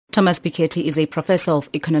Thomas Piketty is a professor of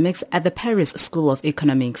economics at the Paris School of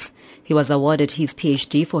Economics. He was awarded his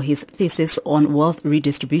PhD for his thesis on wealth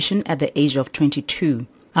redistribution at the age of 22.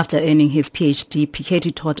 After earning his PhD,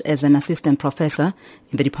 Piketty taught as an assistant professor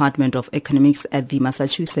in the Department of Economics at the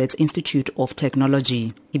Massachusetts Institute of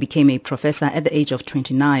Technology. He became a professor at the age of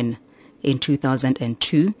 29. In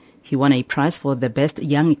 2002, he won a prize for the best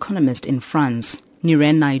young economist in France.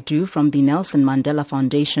 Niren Naidu from the Nelson Mandela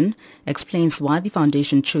Foundation explains why the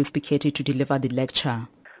foundation chose Piketty to deliver the lecture.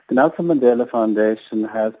 The Nelson Mandela Foundation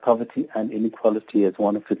has poverty and inequality as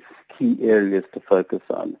one of its key areas to focus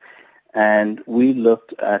on. And we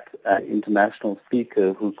looked at an international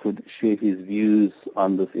speaker who could share his views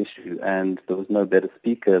on this issue. And there was no better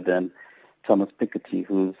speaker than Thomas Piketty,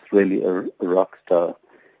 who's really a rock star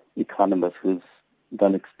economist who's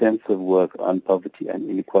done extensive work on poverty and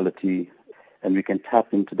inequality. And we can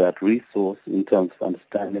tap into that resource in terms of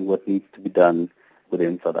understanding what needs to be done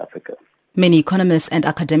within South Africa. Many economists and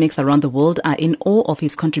academics around the world are in awe of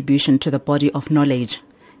his contribution to the body of knowledge.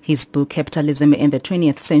 His book, Capitalism in the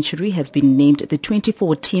 20th Century, has been named the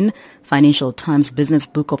 2014 Financial Times Business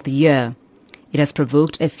Book of the Year. It has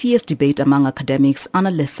provoked a fierce debate among academics,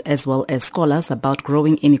 analysts, as well as scholars about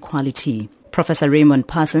growing inequality. Professor Raymond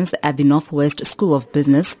Parsons at the Northwest School of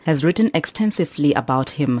Business has written extensively about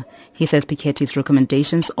him. He says Piketty's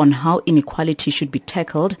recommendations on how inequality should be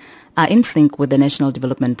tackled are in sync with the National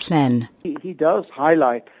Development Plan. He does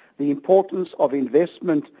highlight the importance of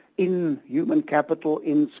investment in human capital,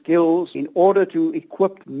 in skills, in order to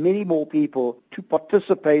equip many more people to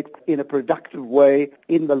participate in a productive way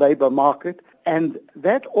in the labor market. And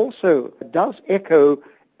that also does echo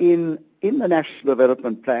in the National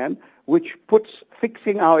Development Plan, which puts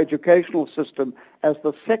fixing our educational system as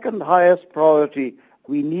the second highest priority.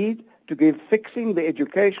 We need to give fixing the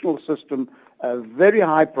educational system a very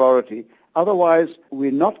high priority. Otherwise,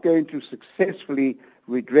 we're not going to successfully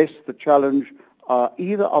redress the challenge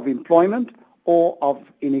either of employment or of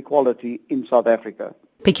inequality in South Africa.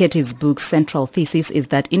 Piketty's book's central thesis is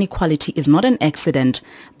that inequality is not an accident,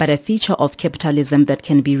 but a feature of capitalism that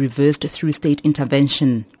can be reversed through state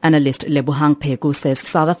intervention. Analyst Lebohang Pheko says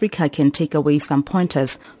South Africa can take away some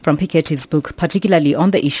pointers from Piketty's book, particularly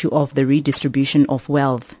on the issue of the redistribution of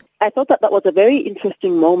wealth. I thought that was a very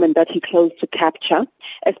interesting moment that he chose to capture,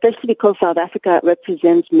 especially because South Africa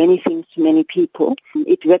represents many things to many people.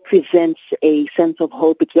 It represents a sense of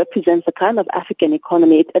hope. It represents a kind of African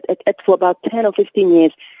economy. For about 10 or 15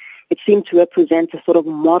 years, it seemed to represent a sort of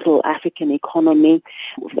model African economy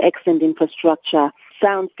with excellent infrastructure,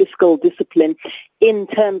 sound fiscal discipline in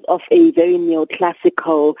terms of a very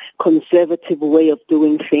neoclassical, conservative way of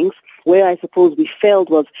doing things. Where I suppose we failed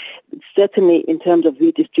was certainly in terms of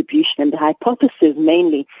redistribution, and the hypothesis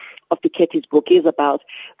mainly of Piketty's book is about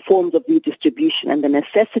forms of redistribution and the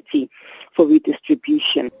necessity for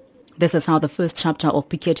redistribution. This is how the first chapter of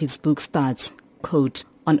Piketty's book starts. Quote,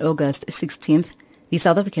 on August 16th, the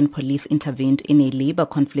South African police intervened in a labor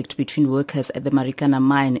conflict between workers at the Marikana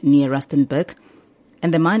mine near Rustenburg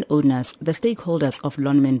and the mine owners, the stakeholders of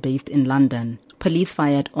Lonmin based in London. Police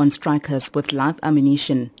fired on strikers with live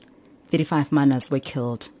ammunition. 35 miners were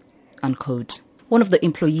killed, unquote. One of the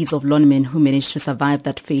employees of Lonmin who managed to survive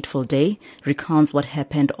that fateful day recounts what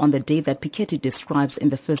happened on the day that Piketty describes in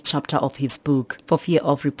the first chapter of his book. For fear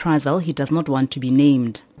of reprisal, he does not want to be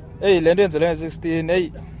named. What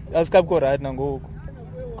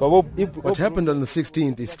happened on the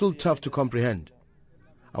 16th is still tough to comprehend.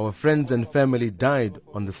 Our friends and family died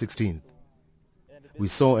on the 16th. We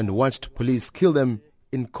saw and watched police kill them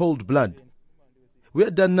in cold blood. We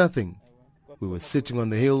had done nothing. We were sitting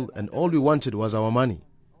on the hill and all we wanted was our money.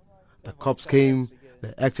 The cops came,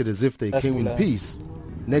 they acted as if they came in peace.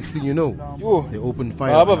 Next thing you know, they opened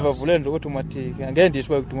fire on us.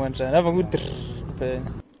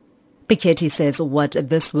 Piketty says what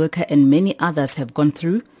this worker and many others have gone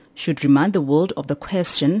through should remind the world of the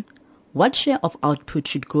question, what share of output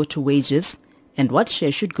should go to wages and what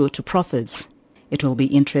share should go to profits? It will be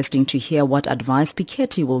interesting to hear what advice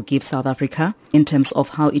Piketty will give South Africa in terms of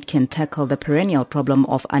how it can tackle the perennial problem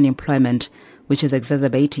of unemployment, which is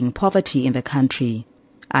exacerbating poverty in the country.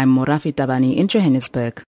 I'm Morafi Tabani in Johannesburg.